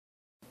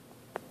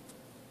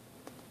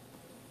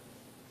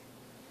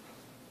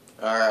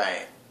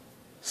Alright.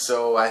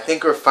 So I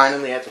think we're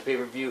finally at the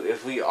pay-per-view.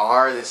 If we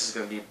are, this is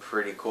going to be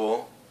pretty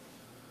cool.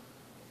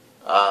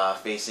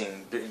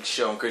 Facing Big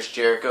Show and Chris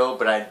Jericho,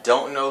 but I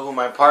don't know who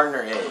my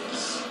partner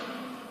is.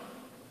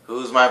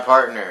 Who's my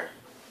partner?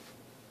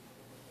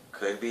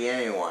 Could be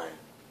anyone.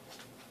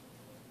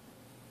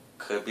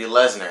 Could be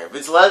Lesnar. If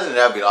it's Lesnar,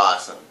 that'd be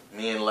awesome.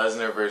 Me and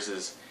Lesnar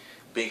versus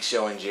Big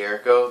Show and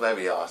Jericho, that'd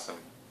be awesome.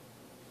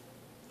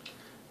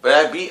 But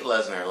I beat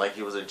Lesnar like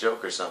he was a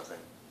joke or something.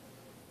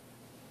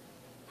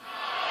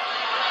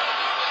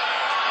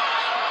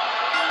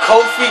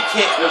 Kofi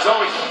can't. There's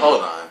always.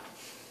 Hold on.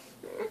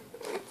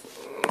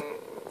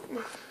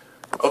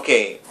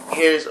 Okay,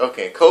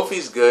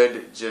 Kofi's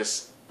good,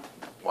 just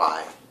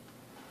why?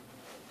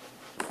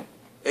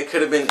 It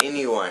could have been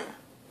anyone.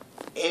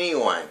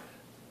 Anyone.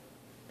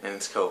 And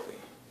it's Kofi.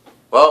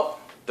 Well,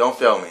 don't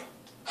fail me.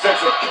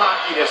 Sense of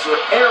cockiness or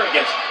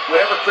arrogance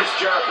whenever Chris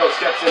Jericho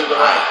steps into the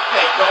ring.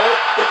 Hey, Cole,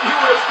 if you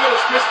were as good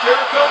as Chris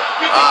Jericho,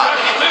 you'd be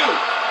cocky too.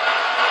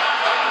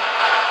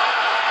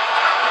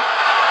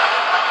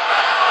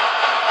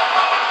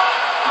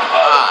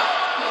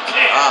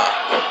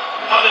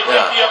 How they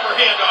get the upper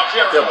hand on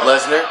Jericho. Get up,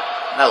 Lesnar.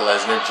 Not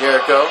Lesnar,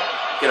 Jericho.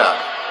 Get up.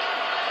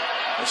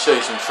 Let me show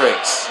you some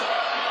tricks.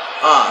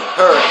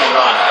 Hurricane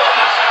Rana.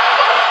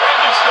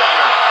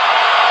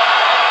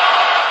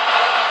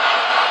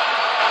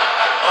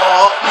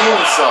 Oh,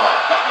 moonsault.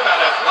 Talk about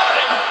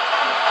athletic.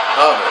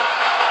 Cover.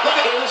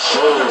 Look at his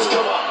shoulders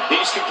come up.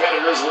 These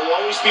competitors will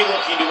always be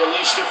looking to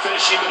unleash their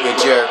finishing maneuver. Get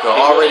Jericho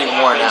already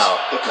worn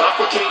out. The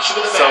complication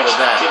of the So match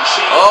with that. can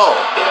change Oh.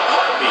 in a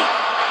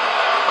heartbeat.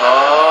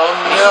 Oh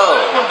no.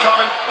 One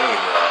coming. There you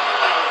go.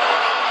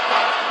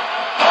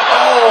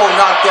 Oh,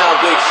 knockdown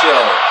Big Show.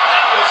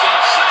 That was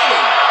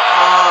insane.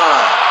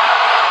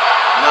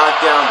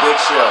 Knockdown Big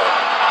Show.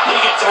 He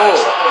gets out of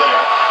trouble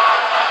there.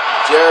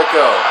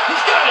 Jericho.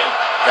 He's got him.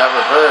 Got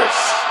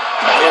reversed.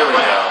 There we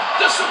go.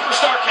 The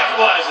superstar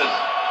capitalizes.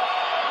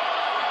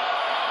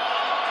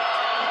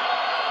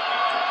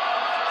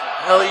 What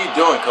the hell are you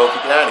doing, Kofi?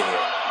 Get out of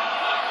here.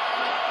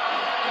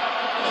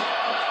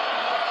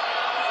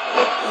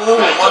 Ooh,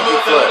 monkey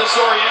foot. He's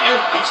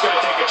going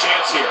to take a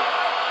chance here.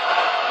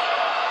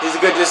 He's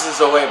a good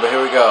distance away, but here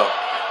we go.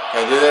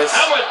 Can I do this?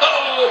 How about,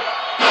 Oh!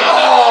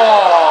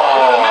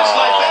 With a miss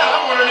like that,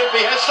 I'm wondering if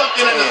he has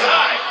something in his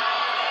eye.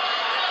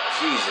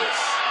 Jesus.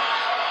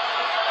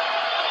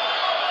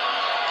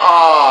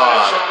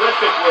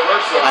 Terrific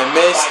reversal. I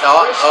missed.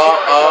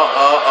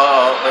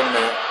 Wait a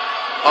minute.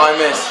 Oh, I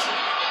missed.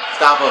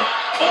 Stop him.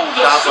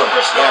 Stop him.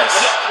 Yes.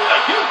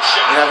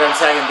 You're not going to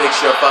tag him, Big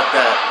Show. Fuck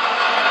that.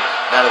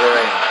 Out of the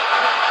ring.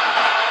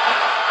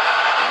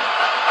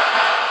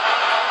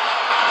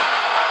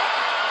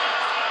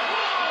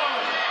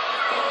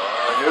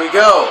 Here we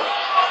go.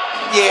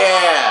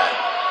 Yeah.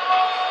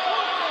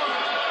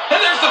 And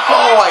there's the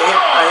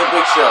I hit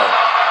Big Show.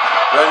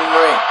 Right in the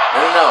ring.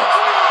 No.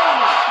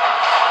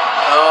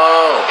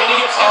 Oh. And he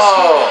gets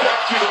escorted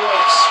back through the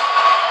ropes.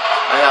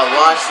 I got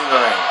launched in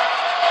the ring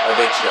by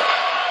Big Show.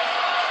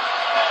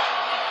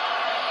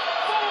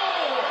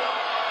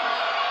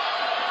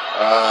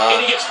 And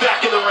he gets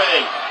back in the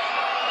ring.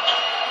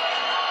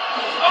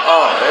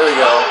 Oh, there we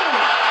go.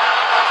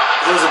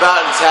 He was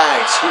about to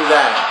tag. Screw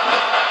that.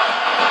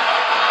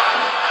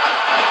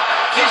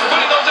 He's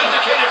putting those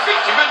indicated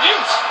feet to good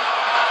use.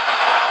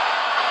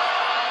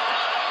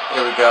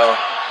 Here we go.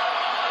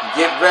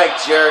 Get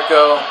wrecked,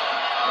 Jericho.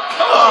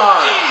 Come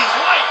on. Geez,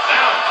 lights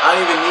out. I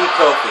don't even need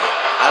Kofi.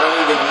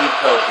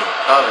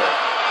 Cover.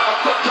 A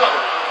quick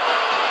cover.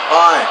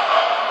 Fine.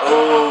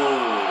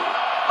 Ooh.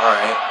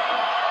 Alright.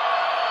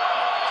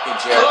 Get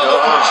Jericho.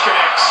 The punch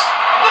connects.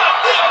 Not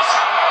this.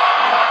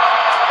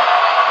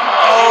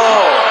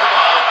 Oh.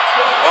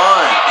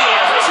 1,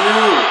 2.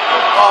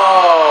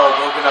 Oh.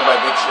 Broken up by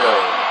Big Show.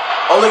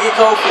 Oh, look at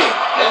Kofi.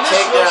 And this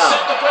Take one's down.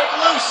 set to break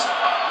loose.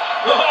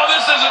 Oh,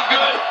 this isn't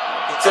good.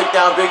 He took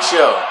down Big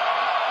Show.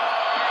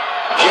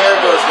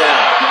 Jericho's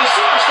down. Can the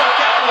superstar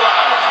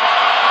capitalize?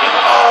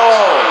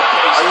 Oh,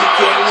 are you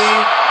kidding me?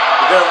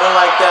 You're gonna win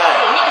like that?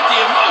 Oh, look at the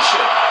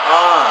emotion.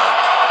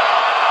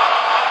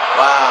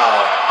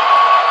 Wow.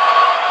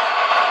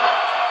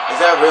 Is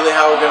that really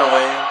how we're gonna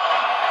win?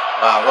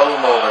 Wow, roll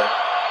him over.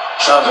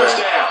 Cover. 1, 2.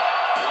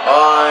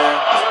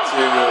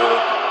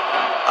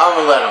 I'm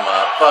gonna let him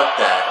up. Fuck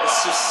that.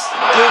 It's just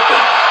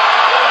stupid.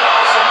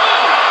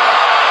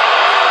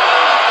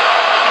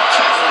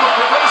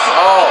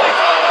 Oh.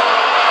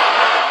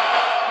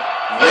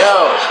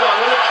 No.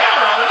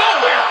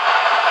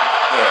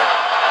 Here.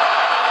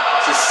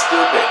 This is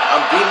stupid. I'm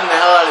beating the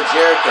hell out of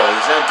Jericho.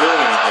 He's not doing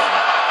anything.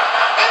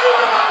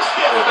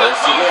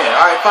 Reverse again.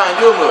 Alright, fine.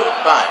 Do a move.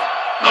 Fine.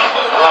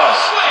 Oh.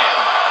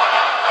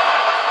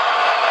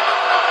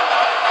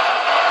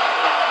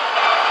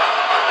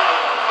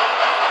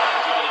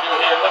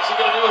 What's he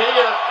gonna do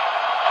here?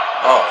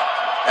 Oh.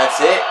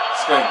 That's it?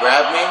 He's gonna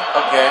grab me?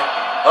 Okay.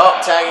 Oh,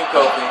 tagging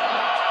Kofi.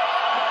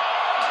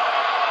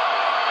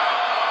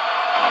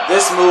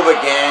 This move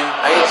again.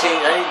 I need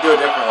to do a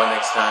different one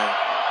next time.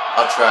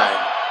 I'll try.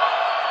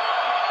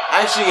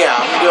 Actually, yeah,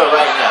 I'm gonna do it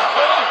right now.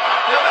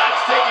 Now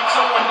that's taking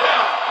someone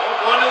down.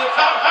 One to the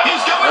top.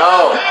 He's going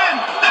No. for the pin.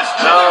 This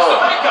triggers the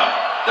breakup.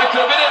 That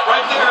could have been it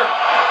right there.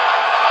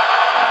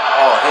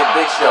 Oh, hit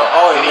Big Show.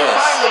 Oh, he And he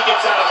missed. finally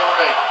gets out of the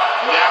ring.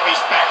 Now he's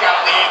back out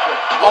on the apron.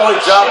 Oh, he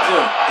dropped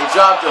him. He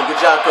dropped him. Good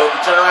job,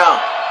 Kofi. Turn around.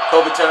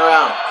 Kofi, turn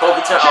around.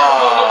 Kofi, turn.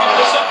 Jericho looking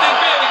for something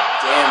big.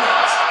 Damn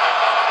it.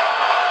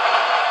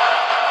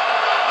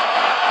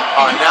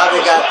 Oh, now they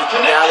got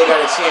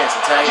a chance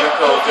to tag in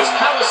Kofi.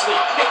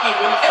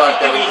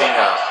 Fucked everything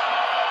up.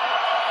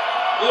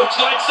 Looks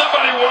like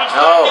somebody wants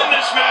to win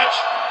this match.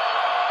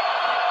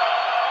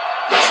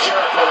 Chris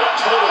Jericho in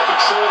total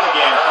control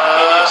again.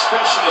 And the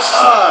expression is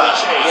suddenly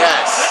changed.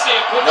 Yes.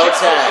 No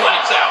tag.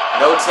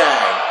 No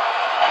tag.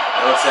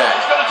 No tag.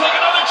 He's going to take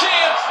another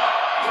chance.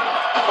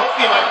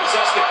 Kofi might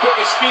possess the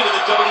quickest speed of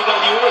the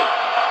WWE,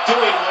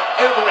 doing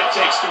whatever it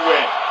takes to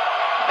win.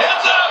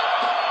 Hands up.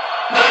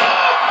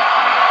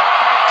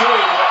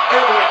 Doing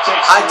whatever it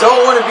takes to I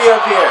don't want to be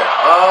up here.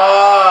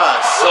 Oh,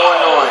 so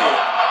annoying.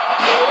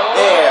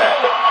 There.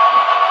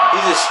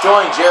 He's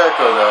destroying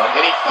Jericho, though.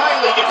 And he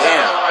finally gets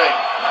out of the ring.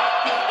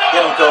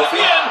 Get him, Kofi.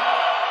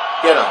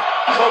 Get him.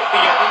 Kofi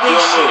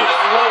unleashing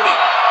and loading.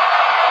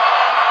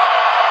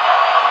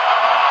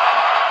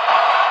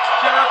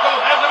 Jericho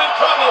has him in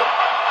trouble.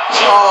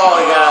 Oh,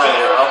 he got out of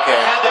there.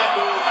 Okay. Had that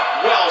move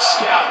well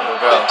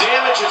scouted. The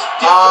damage is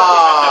definitely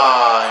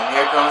Ah, and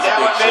here comes the now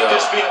Big it may Show.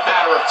 just be a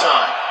matter of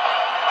time.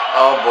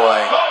 Oh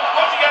boy.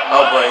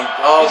 Oh boy.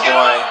 Oh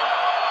boy.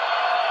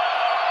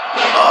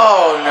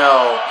 Oh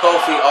no.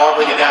 Kofi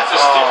already got.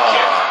 Oh,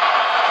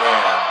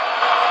 damn.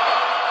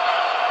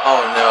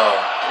 Oh no.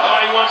 Oh,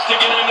 he wants to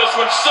get in this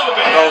one so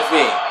bad.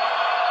 Kofi.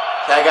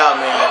 Tag out,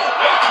 man.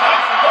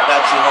 I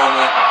got you,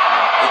 homie.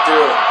 Get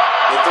through.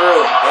 Get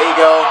through. There you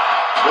go.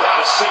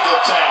 Without a single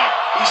tag.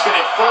 He's been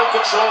in firm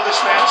control of this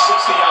match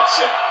since the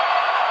outset.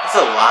 That's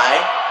a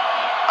lie.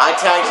 I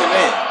tagged him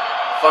in.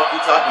 The fuck you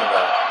talking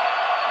about?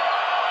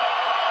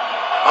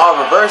 Oh,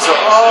 reversal.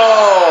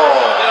 Oh.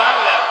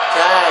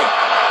 Tag.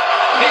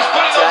 He's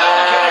putting those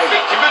undertaker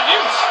feet to good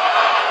use.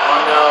 Oh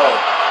no.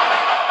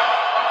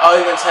 Oh,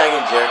 he's been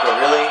tagging Jericho.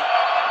 Really?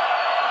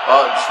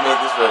 Oh, just made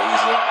this real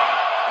easy.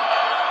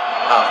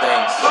 Oh,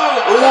 thanks.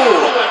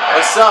 Ooh.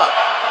 What's up?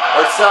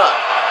 What's up?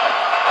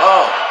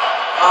 Oh.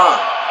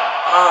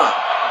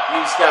 You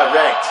just got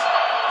wrecked.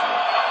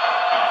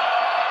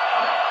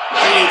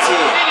 DDT.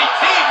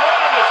 DDT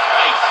right on his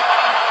face.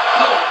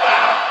 Oh,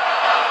 wow.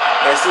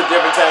 Yeah, it's a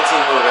different tag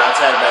team move. I'll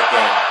tag back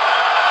in.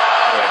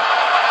 Yeah.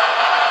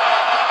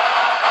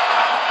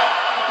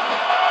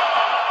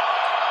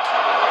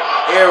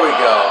 Here we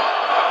go.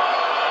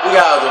 We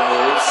got other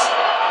moves.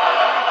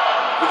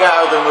 We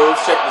got other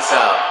moves. Check this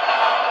out.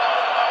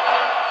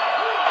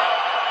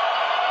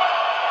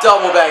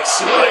 Double back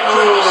super. Ooh.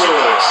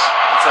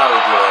 That's how we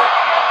do it.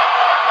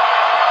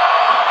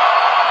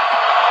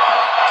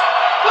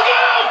 Look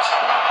out!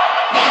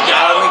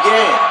 Got him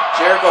again.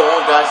 Jericho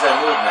won't dodge that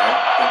move, man.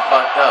 Been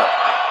fucked up.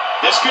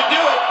 This could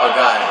do it. Oh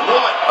god.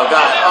 One. Oh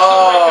god.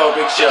 Oh,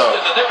 Big Show. Just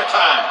in the nick of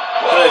time.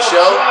 Good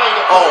show.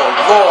 Oh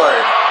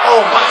lord.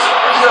 Oh my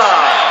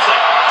god.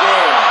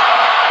 Damn.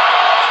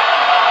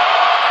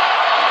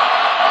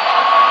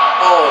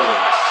 Holy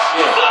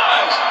shit.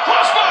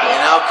 And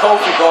now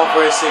Kofi going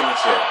for his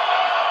signature.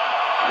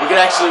 We could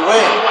actually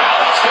win.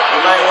 We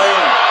might win.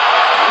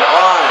 1,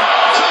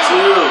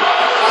 2.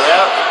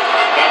 Yep.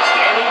 And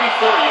standing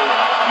before you,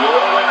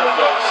 your winner,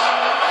 folks.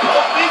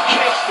 Kofi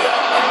Kingston.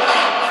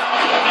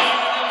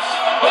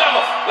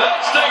 Well,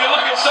 let's take a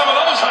look at some of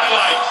those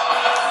highlights.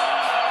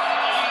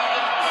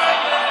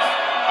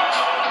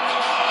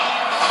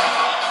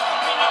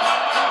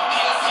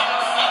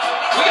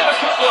 We got a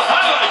couple of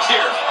highlights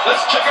here.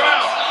 Let's check them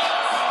out.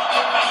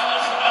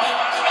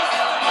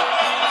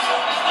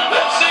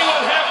 Let's see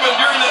what happened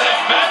during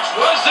that match.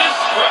 Was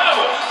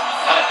incredible.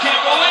 I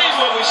can't believe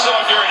what we saw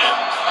during it.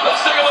 Let's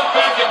take a look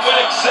back at what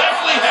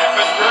exactly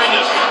happened during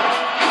this one.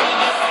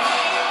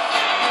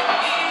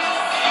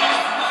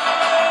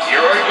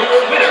 Here are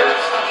your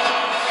winners,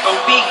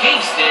 Kofi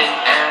Kingston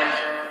and...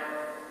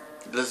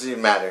 Doesn't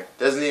even matter.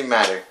 Doesn't even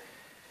matter.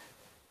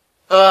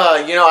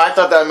 You know, I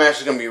thought that match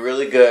was going to be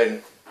really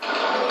good.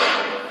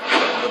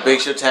 The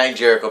Big Show tagged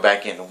Jericho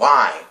back in.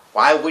 Why?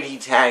 Why would he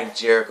tag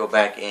Jericho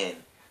back in?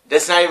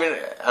 That's not even...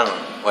 I don't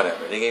know.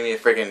 Whatever. They gave me a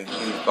freaking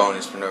huge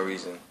bonus for no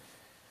reason.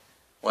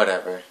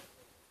 Whatever.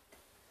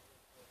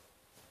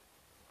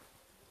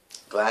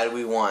 Glad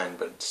we won,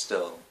 but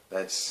still.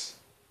 That's...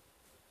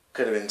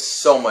 Could have been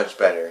so much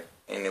better.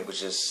 And it was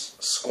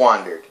just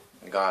squandered.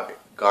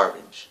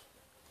 Garbage.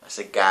 I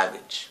said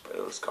garbage, but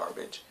it was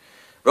garbage.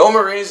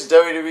 Roman Reigns is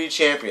WWE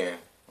Champion.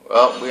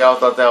 Well, we all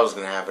thought that was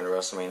going to happen at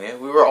WrestleMania.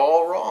 We were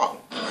all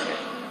wrong.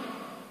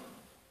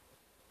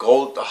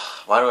 Gold.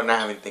 Why do I not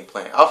have anything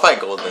planned? I'll fight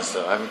Goldust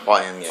though. I haven't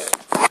fought him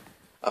yet.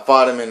 I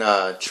fought him in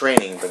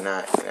training, but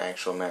not in an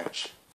actual match.